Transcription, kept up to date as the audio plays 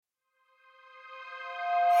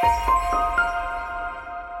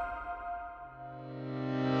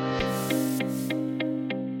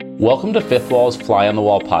Welcome to Fifth Wall's Fly on the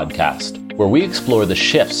Wall podcast, where we explore the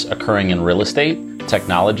shifts occurring in real estate,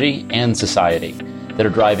 technology, and society that are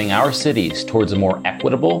driving our cities towards a more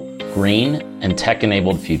equitable, green, and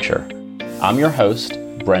tech-enabled future. I'm your host,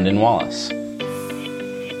 Brendan Wallace.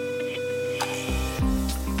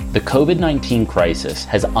 The COVID-19 crisis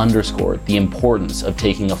has underscored the importance of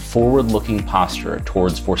taking a forward-looking posture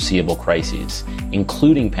towards foreseeable crises,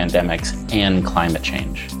 including pandemics and climate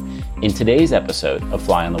change. In today's episode of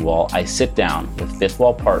Fly on the Wall, I sit down with Fifth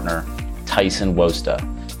Wall partner Tyson Wosta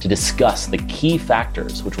to discuss the key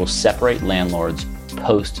factors which will separate landlords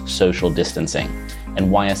post-social distancing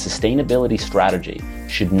and why a sustainability strategy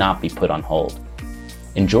should not be put on hold.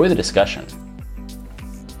 Enjoy the discussion.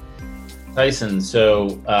 Tyson,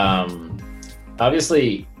 so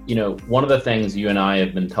obviously, one of the things you and I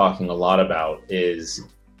have been talking a lot about is,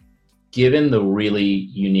 given the really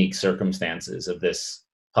unique circumstances of this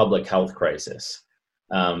public health crisis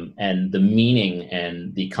and the meaning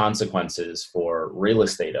and the consequences for real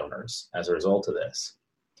estate owners as a result of this,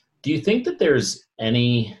 do you think that there's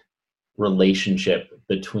any relationship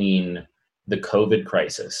between the COVID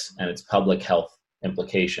crisis and its public health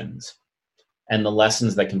implications and the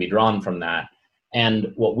lessons that can be drawn from that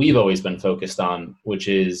and what we've always been focused on, which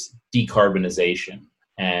is decarbonization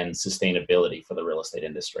and sustainability for the real estate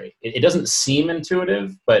industry? It doesn't seem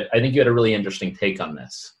intuitive, but I think you had a really interesting take on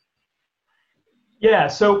this. Yeah,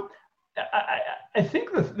 so I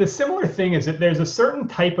think the similar thing is that there's a certain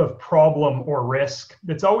type of problem or risk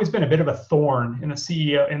that's always been a bit of a thorn in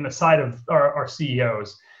the side of our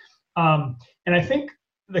CEOs. And I think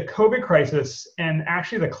the COVID crisis and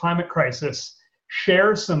actually the climate crisis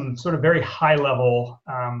share some sort of very high level,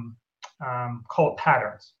 call it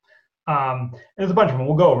patterns. There's a bunch of them,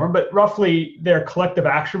 we'll go over them, but roughly they're collective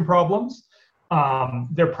action problems.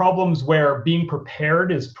 They're problems where being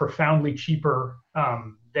prepared is profoundly cheaper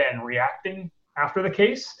than reacting after the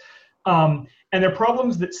case. And they're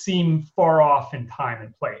problems that seem far off in time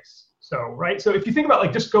and place. So if you think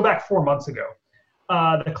about, just go back 4 months ago,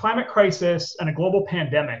 the climate crisis and a global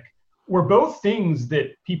pandemic were both things that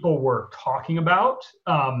people were talking about,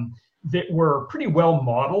 that were pretty well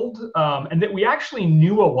modeled, and that we actually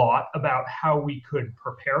knew a lot about how we could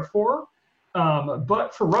prepare for.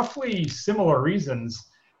 But for roughly similar reasons,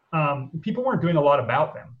 people weren't doing a lot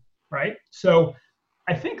about them, right? So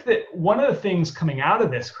I think that one of the things coming out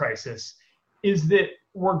of this crisis is that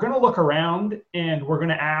we're going to look around and we're going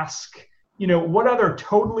to ask, what other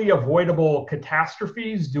totally avoidable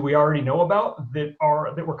catastrophes do we already know about that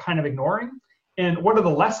we're kind of ignoring? And what are the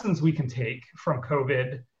lessons we can take from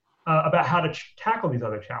COVID about how to tackle these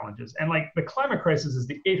other challenges? And the climate crisis is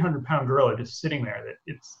the 800-pound gorilla just sitting there.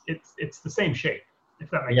 That it's the same shape, if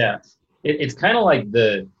that makes sense. It's kind of like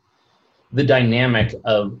the dynamic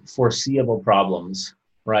of foreseeable problems,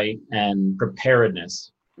 right, and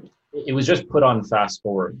preparedness. It was just put on fast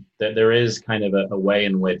forward. That there is kind of a way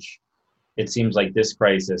in which it seems like this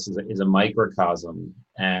crisis is a microcosm,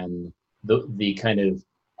 and the kind of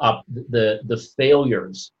the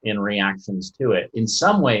failures in reactions to it in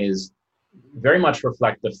some ways very much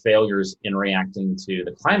reflect the failures in reacting to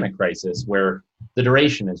the climate crisis, where the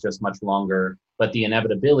duration is just much longer, but the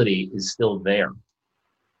inevitability is still there.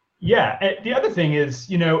 Yeah, the other thing is,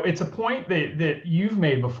 it's a point that you've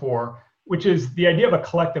made before, which is the idea of a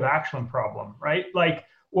collective action problem, right?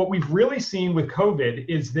 What we've really seen with COVID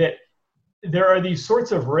is that there are these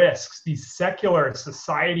sorts of risks, these secular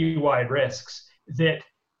society-wide risks, that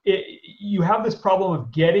you have this problem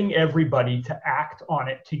of getting everybody to act on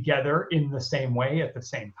it together in the same way at the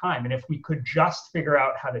same time. And if we could just figure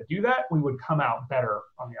out how to do that, we would come out better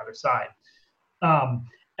on the other side.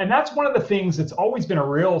 And that's one of the things that's always been a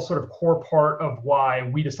real sort of core part of why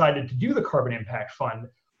we decided to do the Carbon Impact Fund,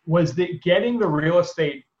 was that getting the real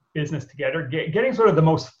estate business together, getting sort of the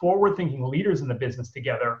most forward-thinking leaders in the business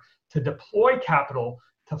together to deploy capital,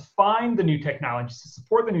 to find the new technologies, to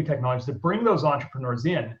support the new technologies, to bring those entrepreneurs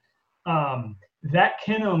in, that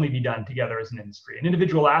can only be done together as an industry. An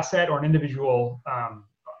individual asset or an individual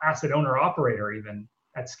asset owner operator even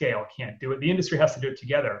at scale can't do it. The industry has to do it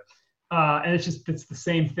together. And it's the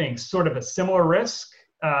same thing, sort of a similar risk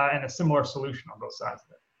and a similar solution on both sides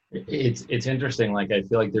of it. It's interesting. I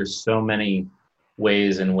feel like there's so many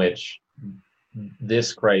ways in which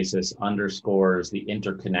this crisis underscores the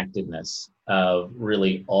interconnectedness of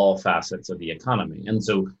really all facets of the economy. And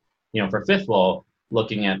so, for Fifth Wall,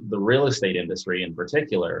 looking at the real estate industry in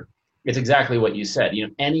particular, it's exactly what you said.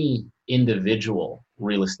 Any individual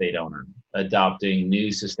real estate owner adopting new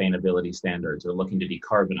sustainability standards or looking to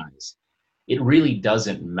decarbonize it really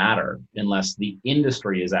doesn't matter unless the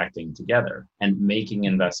industry is acting together and making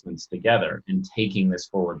investments together and taking this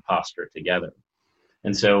forward posture together.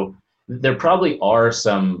 And so there probably are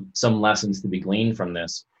some lessons to be gleaned from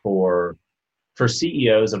this for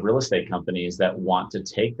CEOs of real estate companies that want to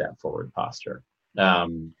take that forward posture.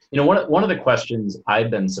 One of the questions I've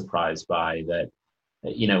been surprised by that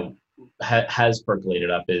has percolated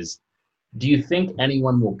up is, do you think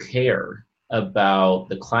anyone will care about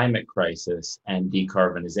the climate crisis and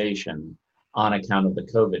decarbonization on account of the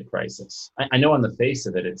COVID crisis? I know on the face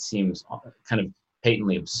of it, it seems kind of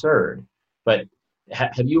patently absurd, but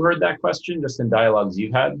have you heard that question just in dialogues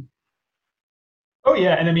you've had? Oh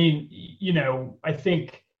yeah, and I mean, I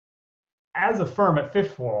think as a firm at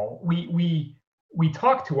Fifth Wall, we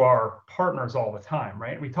talk to our partners all the time,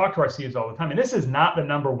 right? We talk to our CEOs all the time, and this is not the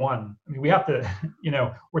number one. I mean, we have to,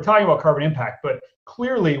 we're talking about carbon impact, but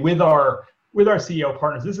clearly with our CEO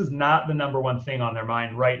partners, this is not the number one thing on their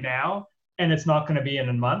mind right now, and it's not going to be in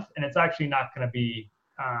a month, and it's actually not going to be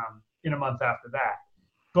in a month after that.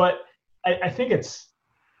 But I think it's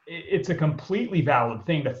a completely valid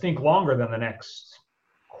thing to think longer than the next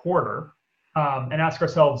quarter and ask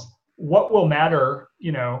ourselves, what will matter,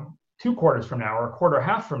 2 quarters from now or a quarter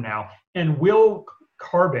half from now? And will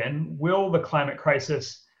the climate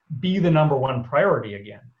crisis be the number one priority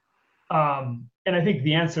again? And I think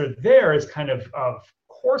the answer there is kind of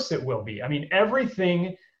course it will be. I mean,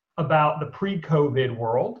 everything about the pre-COVID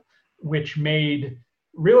world, which made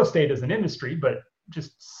real estate as an industry, but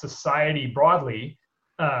just society broadly,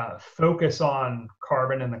 focus on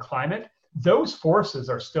carbon and the climate, those forces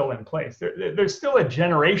are still in place. There's still a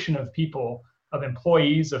generation of people, of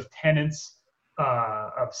employees, of tenants,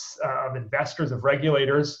 of investors, of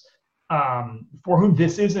regulators, for whom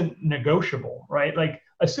this isn't negotiable, right? Like,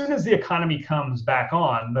 as soon as the economy comes back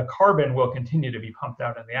on, the carbon will continue to be pumped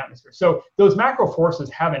out in the atmosphere. So those macro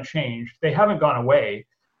forces haven't changed. They haven't gone away.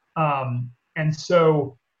 And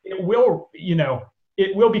so it will,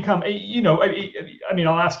 it will become, I mean,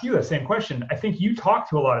 I'll ask you the same question. I think you talk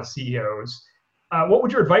to a lot of CEOs. What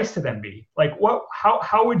would your advice to them be? Like, what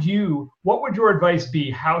would your advice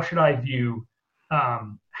be? How should I view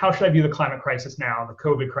the climate crisis now, the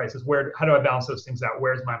COVID crisis? How do I balance those things out?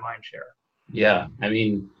 Where's my mind share? Yeah, I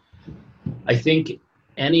mean, I think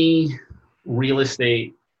any real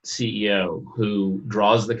estate CEO who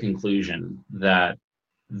draws the conclusion that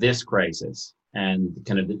this crisis and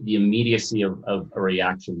kind of the immediacy of a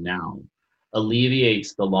reaction now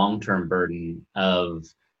alleviates the long-term burden of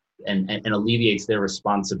and alleviates their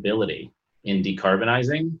responsibility in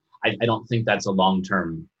decarbonizing, I don't think that's a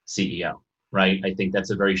long-term CEO, right? I think that's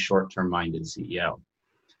a very short-term minded CEO.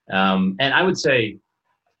 And I would say,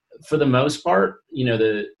 for the most part,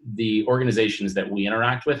 the organizations that we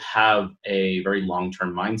interact with have a very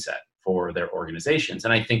long-term mindset for their organizations.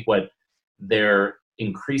 And I think what they're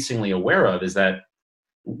increasingly aware of is that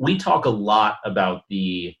we talk a lot about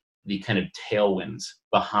the kind of tailwinds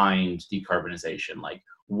behind decarbonization. Like,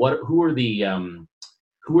 who are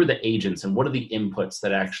the agents and what are the inputs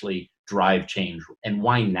that actually drive change, and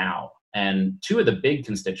why now? And two of the big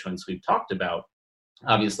constituents we've talked about,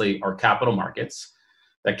 obviously, are capital markets.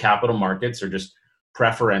 That capital markets are just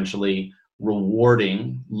preferentially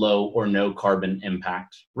rewarding low or no carbon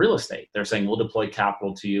impact real estate. They're saying, we'll deploy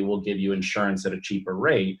capital to you, we'll give you insurance at a cheaper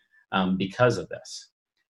rate because of this.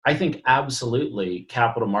 I think absolutely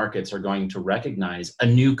capital markets are going to recognize a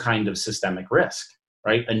new kind of systemic risk,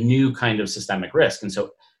 right? A new kind of systemic risk. And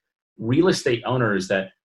so real estate owners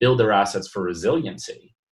that build their assets for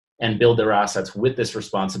resiliency and build their assets with this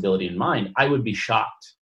responsibility in mind, I would be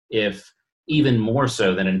shocked if, even more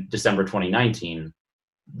so than in December 2019,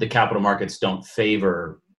 the capital markets don't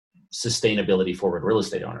favor sustainability forward real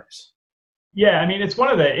estate owners. Yeah, I mean, it's one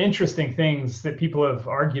of the interesting things that people have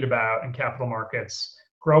argued about in capital markets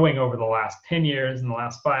growing over the last 10 years and the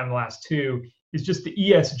last 5 and the last 2 is just the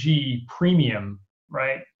ESG premium,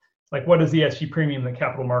 right? Like, what is the ESG premium that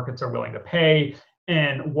capital markets are willing to pay,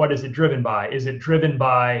 and what is it driven by? Is it driven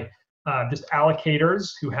by just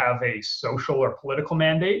allocators who have a social or political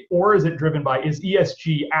mandate, or is it driven by, is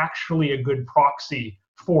ESG actually a good proxy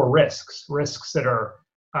for risks that are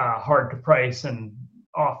hard to price and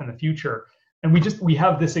off in the future? And we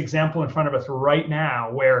have this example in front of us right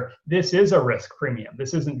now where this is a risk premium.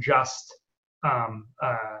 This isn't just a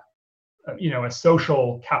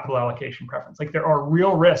social capital allocation preference. Like, there are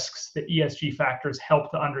real risks that ESG factors help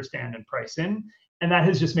to understand and price in, and that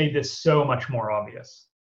has just made this so much more obvious.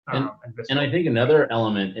 And I think another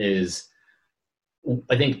element is,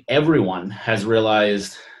 I think everyone has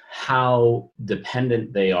realized how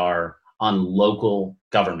dependent they are on local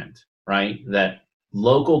government, right? That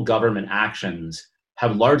local government actions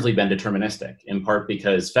have largely been deterministic, in part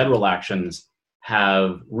because federal actions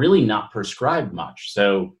have really not prescribed much.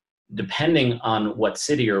 So depending on what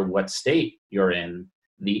city or what state you're in,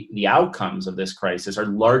 the outcomes of this crisis are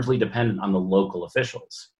largely dependent on the local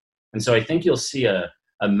officials. And so I think you'll see a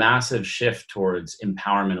massive shift towards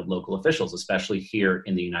empowerment of local officials, especially here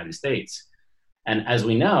in the United States. And as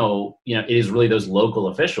we know, it is really those local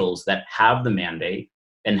officials that have the mandate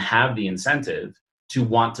and have the incentive to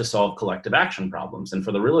want to solve collective action problems. And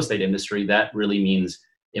for the real estate industry, that really means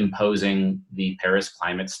imposing the Paris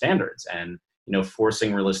climate standards and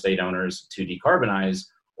forcing real estate owners to decarbonize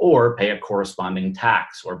or pay a corresponding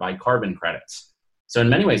tax or buy carbon credits. So in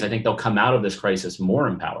many ways, I think they'll come out of this crisis more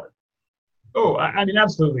empowered. Oh, I mean,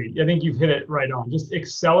 absolutely. I think you've hit it right on. Just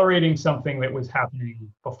accelerating something that was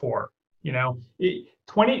happening before.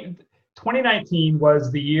 2019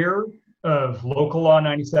 was the year of Local Law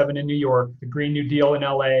 97 in New York, the Green New Deal in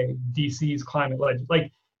LA, DC's climate legislation.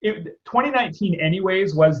 2019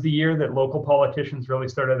 anyways was the year that local politicians really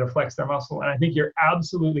started to flex their muscle. And I think you're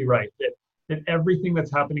absolutely right that everything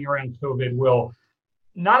that's happening around COVID will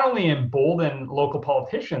not only embolden local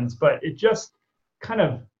politicians, but it just kind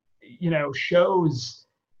of, shows,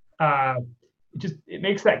 it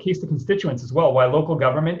makes that case to constituents as well, why local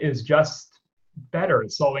government is just better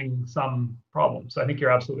at solving some problems. So I think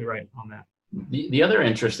you're absolutely right on that. The other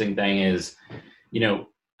interesting thing is,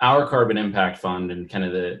 our carbon impact fund and kind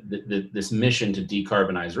of this mission to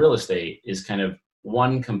decarbonize real estate is kind of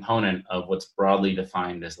one component of what's broadly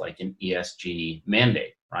defined as like an ESG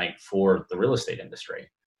mandate, right, for the real estate industry.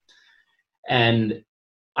 And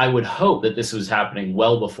I would hope that this was happening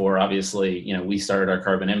well before, obviously, we started our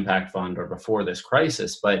carbon impact fund or before this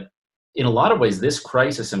crisis. But in a lot of ways, this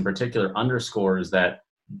crisis in particular underscores that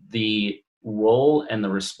the role and the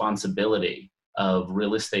responsibility of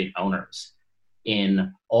real estate owners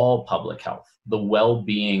in all public health, the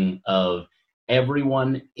well-being of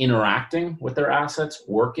everyone interacting with their assets,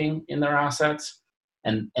 working in their assets,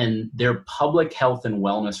 and their public health and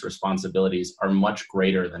wellness responsibilities are much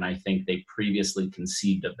greater than I think they previously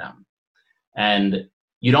conceived of them. And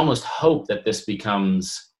you'd almost hope that this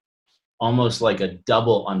becomes almost like a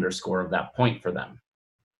double underscore of that point for them.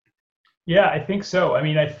 Yeah, I think so. I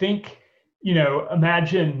mean, I think,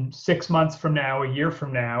 imagine 6 months from now, a year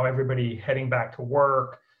from now, everybody heading back to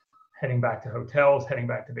work, heading back to hotels, heading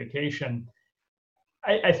back to vacation.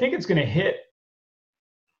 I think it's going to hit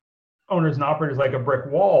owners and operators like a brick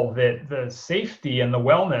wall that the safety and the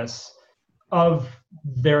wellness of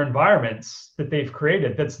their environments that they've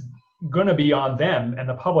created, that's going to be on them, and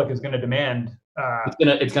the public is going to demand.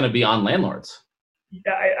 It's going to be on landlords.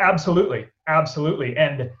 Yeah, absolutely,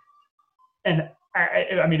 and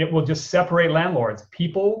I mean, it will just separate landlords,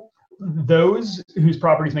 people, those whose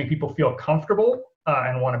properties make people feel comfortable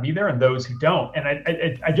and want to be there, and those who don't.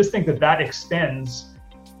 And I just think that extends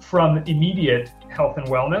from immediate health and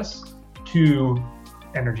wellness to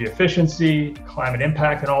energy efficiency, climate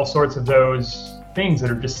impact, and all sorts of those things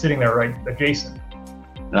that are just sitting there right adjacent.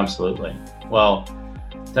 Absolutely. Well,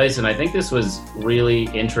 Tyson, I think this was really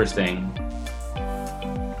interesting.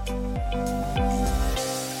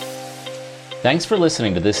 Thanks for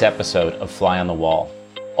listening to this episode of Fly on the Wall.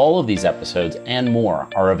 All of these episodes and more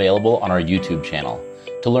are available on our YouTube channel.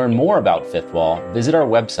 To learn more about Fifth Wall, visit our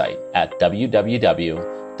website at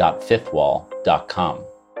www.fifthwall.com.